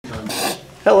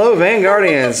Hello,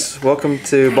 Vanguardians! Welcome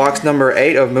to box number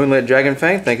 8 of Moonlit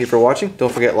Dragonfang. Thank you for watching.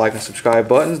 Don't forget like and subscribe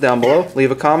buttons down below. Leave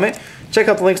a comment. Check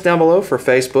out the links down below for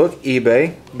Facebook,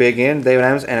 eBay, Big N, David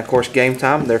Adams, and of course Game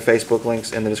Time. Their Facebook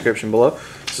links in the description below.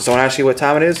 So someone asks you what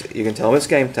time it is, you can tell them it's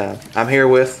game time. I'm here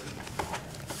with...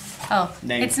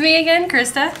 It's me again,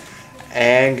 Krista.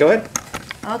 And go ahead.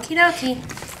 Okie dokie.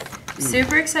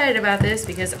 Super excited about this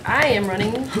because I am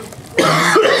running...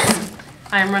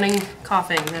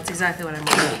 coughing. That's exactly what I'm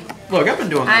running. Look, I've been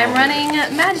doing that. I'm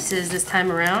running Magis's this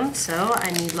time around, so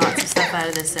I need lots of stuff out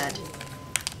of this set.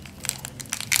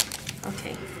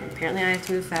 Okay, apparently I have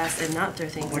to move fast and not throw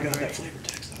things. Oh my god, that flavor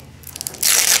text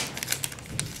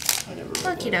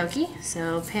though. Okie dokie.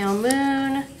 So, Pale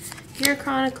Moon, Gear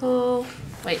Chronicle.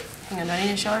 Wait, hang on, do I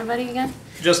need to show everybody again?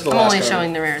 Just the I'm last only card.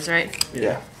 showing the rares, right?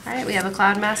 Yeah. Alright, we have a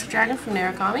Cloud Massive Dragon from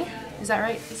Narukami. Is that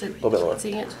right? Is it? A little bit lower.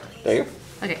 Seeing it? There you go.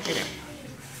 Okay, right there.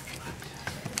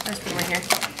 Let's put one here.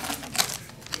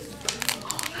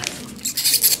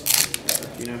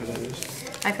 You know who that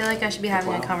is? I feel like I should be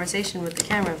having a conversation with the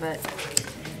camera, but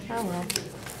oh well.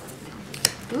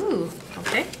 Ooh,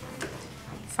 okay.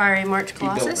 Fiery March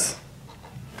Colossus.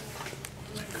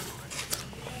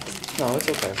 No, it's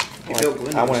okay. built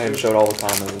Like, I went ahead and showed all the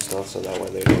comments and stuff, so that way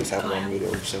they always have it on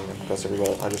video sooner. Because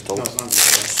everybody, I just told No, them, it's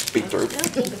not. speak through.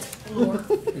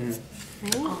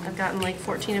 I've gotten like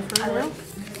 14 of her now.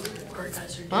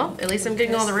 Well, at least I'm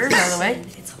getting all the rares out of the way.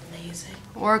 It's amazing.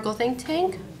 Oracle Think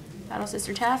Tank. Battle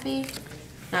Sister Taffy.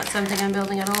 Not something I'm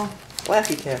building at all.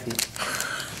 Laffy Taffy.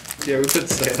 Yeah, we could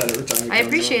say that every time. I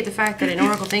appreciate the fact that in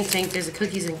Oracle Think Tank there's a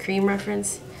cookies and cream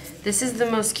reference. This is the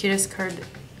most cutest card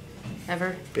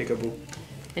ever. Peekaboo.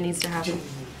 It needs to happen.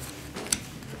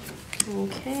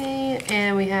 Okay,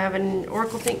 and we have an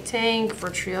Oracle Think Tank,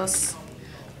 Virtuos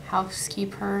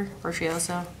Housekeeper,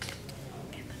 Virtuoso.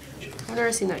 I've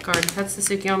never seen that card. That's the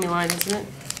Tsukiyomi line, isn't it?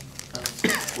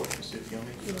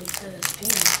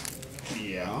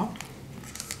 Yeah.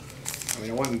 I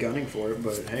mean, I wasn't gunning for it,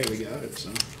 but hey, we got it, so.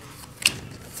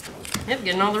 Yep,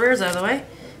 getting all the rares out of the way.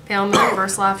 Pale Moon,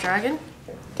 Versalaff Dragon.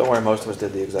 Don't worry, most of us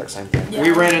did the exact same thing. Yeah.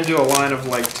 We ran into a line of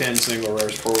like 10 single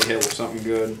rares before we hit with something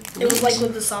good. It was like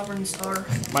with the Sovereign Star.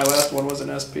 My last one was an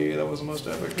SP. That was the most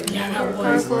epic thing. Yeah, that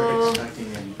was. Purple.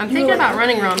 I'm thinking about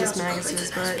running Rhombus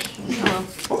Maguses, but oh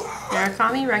well.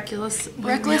 Narukami,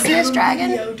 Recklessness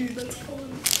Dragon. Yo, dude, that's cool.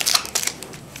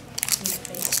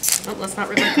 Oh, let's not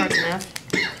rip my cards in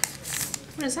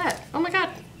half. What is that? Oh my god.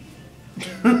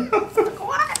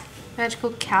 What?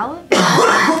 Magical Callus?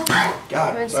 I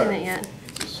haven't seen it yet.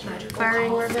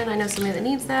 Firing Ribbon, I know somebody that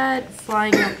needs that.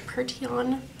 Flying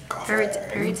Pertion.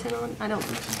 Periton. I don't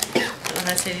know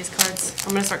how to say these cards.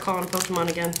 I'm gonna start calling Pokemon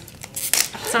again.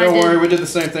 Don't worry, we did the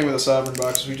same thing with the Sovereign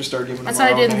boxes. We just started giving them That's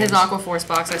what I did in his names. Aqua Force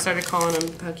box. I started calling him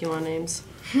Pokemon names.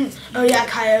 Oh yeah,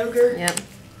 Kyogre. Yep.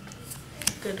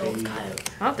 Good old Kyogre.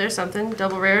 Oh, there's something.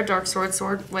 Double rare, Dark Side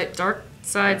Sword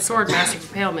Master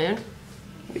for Pale Moon.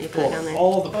 You put it down there.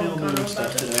 All the Pale Moon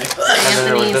stuff today. And then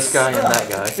there was Anthony's. this guy and that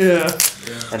guy. Yeah.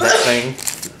 And that thing.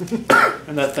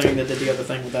 And that thing that did the other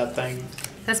thing with that thing.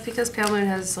 That's because Pale Moon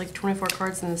has like 24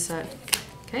 cards in this set.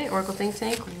 Okay, Oracle Think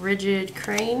Tank, Rigid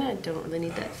Crane. I don't really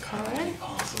need that card.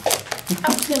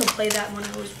 I was gonna play that when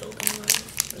I was building one.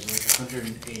 There's like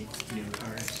 108 new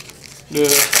cards. Yeah.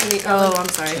 Oh, I'm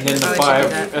sorry. And then the Oh, I 5 should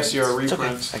do that. SCR It's okay.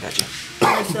 reprints. I got you.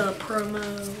 Like the promo.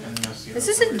 This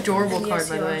is an adorable and the card,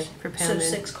 by the way, SCRs. for Pale So Moon.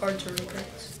 6 cards are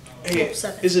reprints. Hey,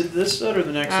 7. is it this set or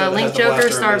the next set? that Link has the Joker,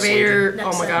 blaster Star and the Vader. Next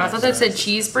Oh my set. god, I thought that said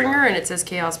Cheesebringer and it says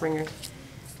Chaos Bringer.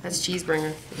 That's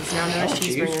Cheesebringer. It's now known as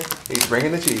cheese. Cheesebringer. He's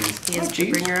bringing the cheese. He is the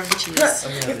cheese. bringer of the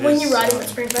cheese. When you ride him at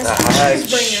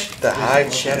Springfest, The high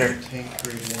cheddar. Tank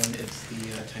grade 1, it's the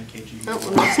 10 kg. Oh,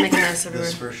 I'm just making a mess everywhere.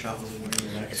 This first shot was winning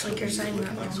the next. It's like you're saying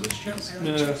that like wrong. Swiss cheese.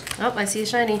 No, Yeah. Oh, I see a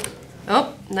shiny.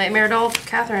 Oh, Nightmare Doll,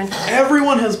 Catherine.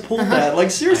 Everyone has pulled that. Like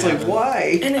seriously,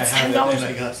 why? And I it's have it $10. and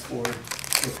I got 4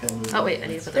 with Pale Moon. Oh wait, I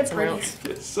need to put that somewhere else.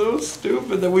 It's so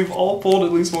stupid that we've all pulled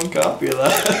at least one copy of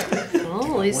that.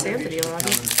 Oh, at least Anthony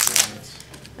lucky.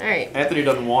 Alright. Anthony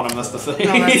doesn't want them. That's the thing.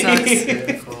 Oh, that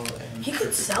sucks. He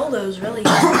could sell those really.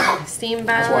 Steam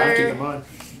That's why I'm keeping Battler. mine.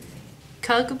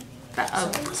 Cug.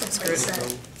 Oh, That's a screw good it.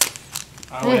 set.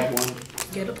 I only have one.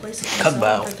 Get a place Cug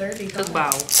bow. for 30. Cug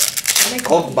Bow.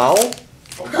 Called Bowl?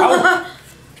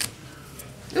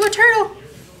 Ooh, a turtle!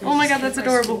 Oh my god, that's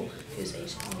adorable.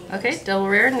 Okay, double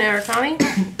rare, Narukami.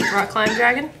 Rock Climb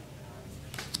Dragon.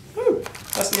 Ooh,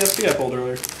 that's the SP I pulled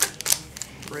earlier.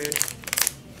 Rude.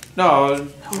 No,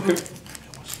 Remember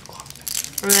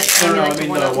that no, time no, you I like to mean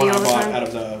one the up me one all I the bought time? out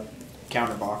of the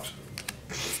counter box.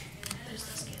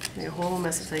 A whole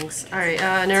mess of things. Alright,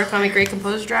 Narukami Great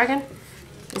Composed Dragon.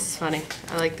 This is funny.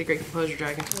 I like the Great Composure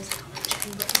Dragon.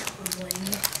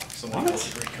 Someone called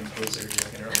the Great Composer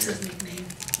Dragon That's his earlier. nickname.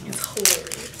 It's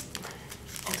hilarious.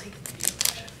 I'll take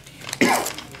it.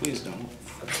 Please don't.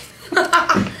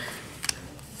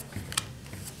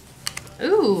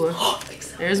 Ooh,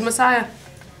 there's Messiah.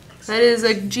 That is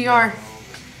a GR.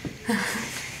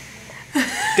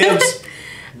 Dibs.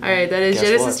 Alright, that is Guess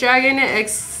Genesis what? Dragon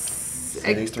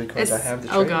So these 3 cards I have to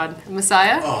oh trade. god,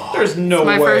 Messiah. There's no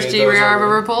My way. first G those rare I've are-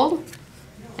 ever pulled.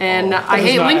 And That I does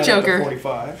hate not Link add up to Joker.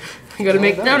 45. I'm gonna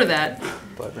make note of that.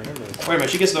 But remember, Wait a minute,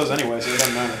 she gets those anyway, so it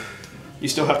doesn't matter. You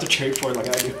still have to trade for it like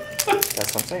I do.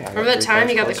 that's what I'm saying. I Remember that got 3 time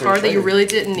you got cards the closer card that you to really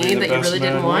didn't May need, the that you best really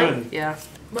didn't man want? win. Yeah.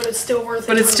 But it's still worth it.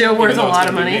 But it's still worth Even a though it's lot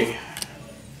of gonna be money. me.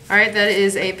 Alright, that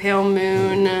is a Pale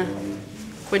Moon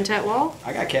Quintet Wall.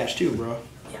 I got cash too, bro.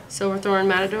 Silverthorn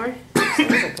Matador. trade. I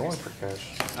wasn't going for cash.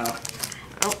 Oh.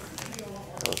 Oh,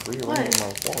 I was rearranging my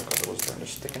wallet because I was trying to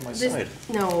stick in my this, side.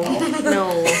 no,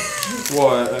 no.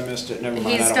 What? I missed it. Never mind.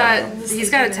 He's I don't got know. he's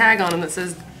got a tag on him that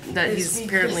says that he's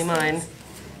apparently mine.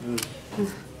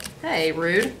 Hey,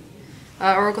 rude.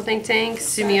 Oracle Think Tank,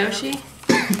 Sumiyoshi.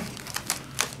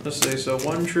 Let's see. So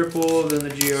 1 triple, then the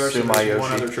GR. So there's 1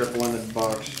 Sumiyoshi. other triple in the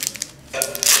box.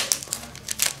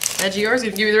 That GR's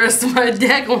gonna give me the rest of my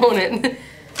deck, won't it?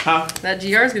 Huh? That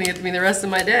GR's gonna give me the rest of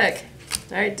my deck.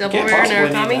 Alright, double Can't rare possibly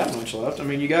need that Narukami. much left. I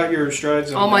mean, you got your strides.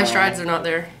 And, All my strides are not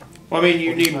there. Well, I mean,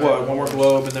 you need what? 1 more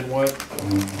globe and then what?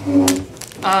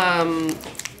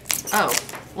 Oh,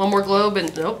 one more globe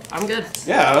and nope, I'm good.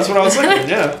 Yeah, that's what I was thinking.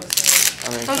 Yeah. I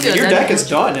mean, I'm good. Your then. deck is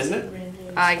done, isn't it?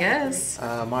 I guess.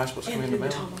 mine's supposed to be in the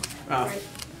mail.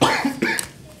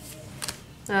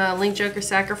 Oh. Link Joker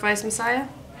Sacrifice Messiah.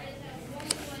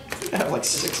 I have like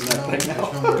 6 in that thing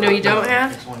now. No, you don't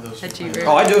have? It's one of those. That G Oh, rare.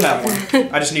 I do have 1.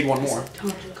 I just need 1 more.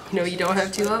 No, you don't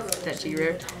have 2 of? That G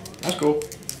rare. That's cool.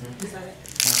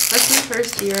 That's my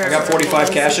first G rare. I got 45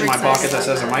 I'm cash in super my pocket excited that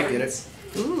says I about might get it.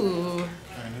 Ooh.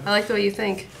 I like the way you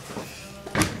think.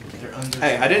 They're under.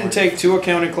 Hey, I didn't take 2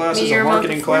 accounting classes, Meteor a Monk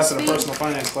marketing of class, and a Force personal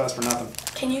finance class for nothing.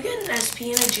 Can you get an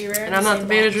SP and a G rare? And I'm not the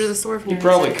manager of the store for You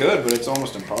probably could, but it's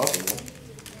almost impossible.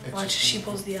 Watch, she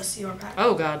pulls the SCR back.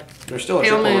 Oh god. There's still a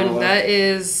Pale triple Moon. left. That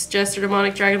is Jester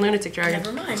Demonic Dragon Lunatic Dragon.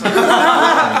 Never mind.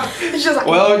 It's just like,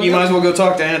 Well, you might as well go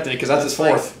talk to Anthony because that's his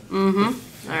 4th.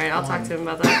 Alright, I'll talk to him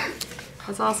about that.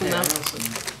 That's awesome Yeah, I though. also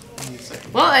need a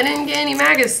second. Well, I didn't get any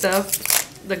Magus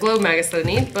stuff. The Globe Magus that I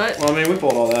need, but Well, I mean, we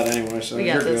pulled all that anyway, so We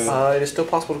you're got this. good. It is still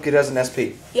possible to get it as an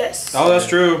SP. yes. Oh, that's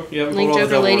true. You haven't Link pulled all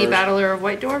the Joker Lady double orders. Battler of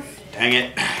White Dwarf. Dang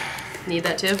it. Need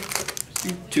that too.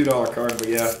 $2 card, but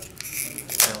yeah.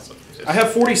 I also I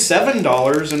have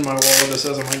 $47 in my wallet that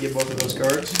says I might get both of those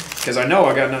cards. Because I know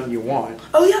I got nothing you want.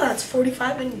 Oh yeah, that's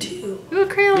 45 and 2. Ooh,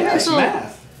 Crayon Yeah, it's Crystal.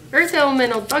 math. Earth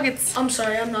Elemental Buckets. I'm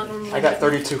sorry, I'm not normally. I got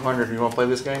 3,200. You want to play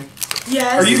this game?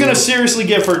 Yes. Are you going to seriously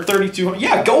give her $3,200?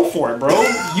 Yeah, go for it, bro.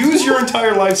 Use your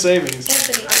entire life savings.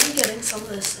 Anthony, are you getting some of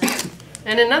this?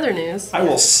 And in other news, I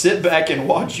will sit back and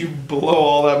watch you blow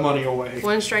all that money away.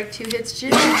 1 strike, 2 hits,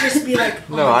 Jim. Just be like,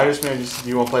 No, I just meant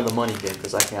you want to play the money game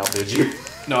because I can outbid you.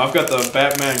 No, I've got the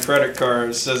Batman credit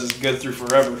card. It says it's good through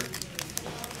forever.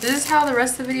 This is how the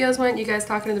rest of the videos went. You guys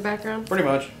talking in the background. Pretty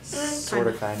much. Sort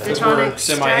of, kind Because of. we're Dragon.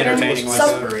 semi-entertaining like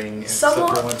Some- that.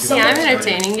 Somewhat- Yeah, I'm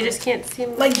entertaining. You just can't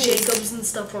seem like Jacobs and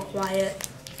stuff were quiet.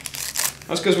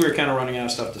 That's because we were kind of running out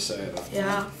of stuff to say. Though.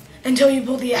 Yeah. Until you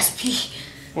pull the SP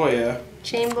Well, yeah.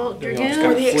 Chain Bolt Then you all just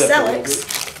Dragoon. or the flip a little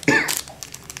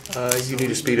Excelix. You need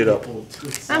to speed it up.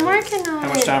 I'm working on it. How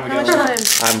much time we How got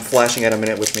much time? I'm flashing at a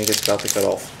minute, which means it's about to cut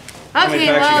off. many Okay,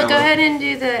 packs you well, got go left? ahead and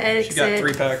do the She got 3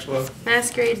 exit. packs left.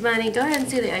 Masquerade Bunny. Go ahead and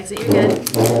do the exit. You're good.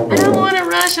 I don't want to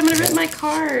rush. I'm going to rip my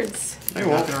cards. Hey, I'm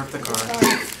well, not gonna rip the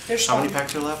card. There's How many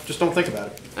packs are left? just don't think about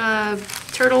it.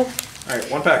 Turtle. All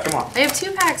right, 1 pack. Come on. I have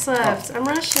 2 packs left. I'm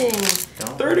rushing.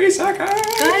 Don't. 30 seconds.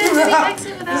 Go ahead and do the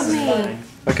exit without me.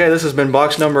 Okay, this has been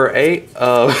box number 8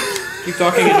 of Keep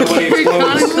talking until it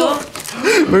explodes.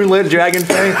 Chronicle. Moonlit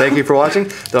Dragonfang. Thank you for watching.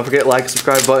 Don't forget, like and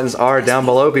subscribe buttons are down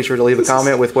below. Be sure to leave a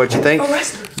comment with what you think.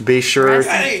 Be sure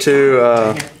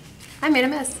to I made a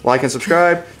mess. like and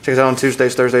subscribe. Check us out on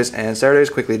Tuesdays, Thursdays, and Saturdays.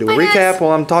 Quickly do a Bye, guys. recap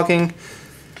while I'm talking.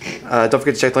 Don't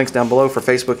forget to check the links down below for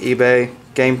Facebook, eBay,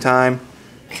 Game Time,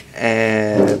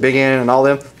 and Big N, and all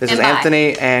them. This And is bye.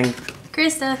 Anthony and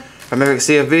Krista. from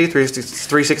CFV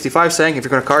 365 saying, if you're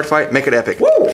going to card fight, make it epic. Woo!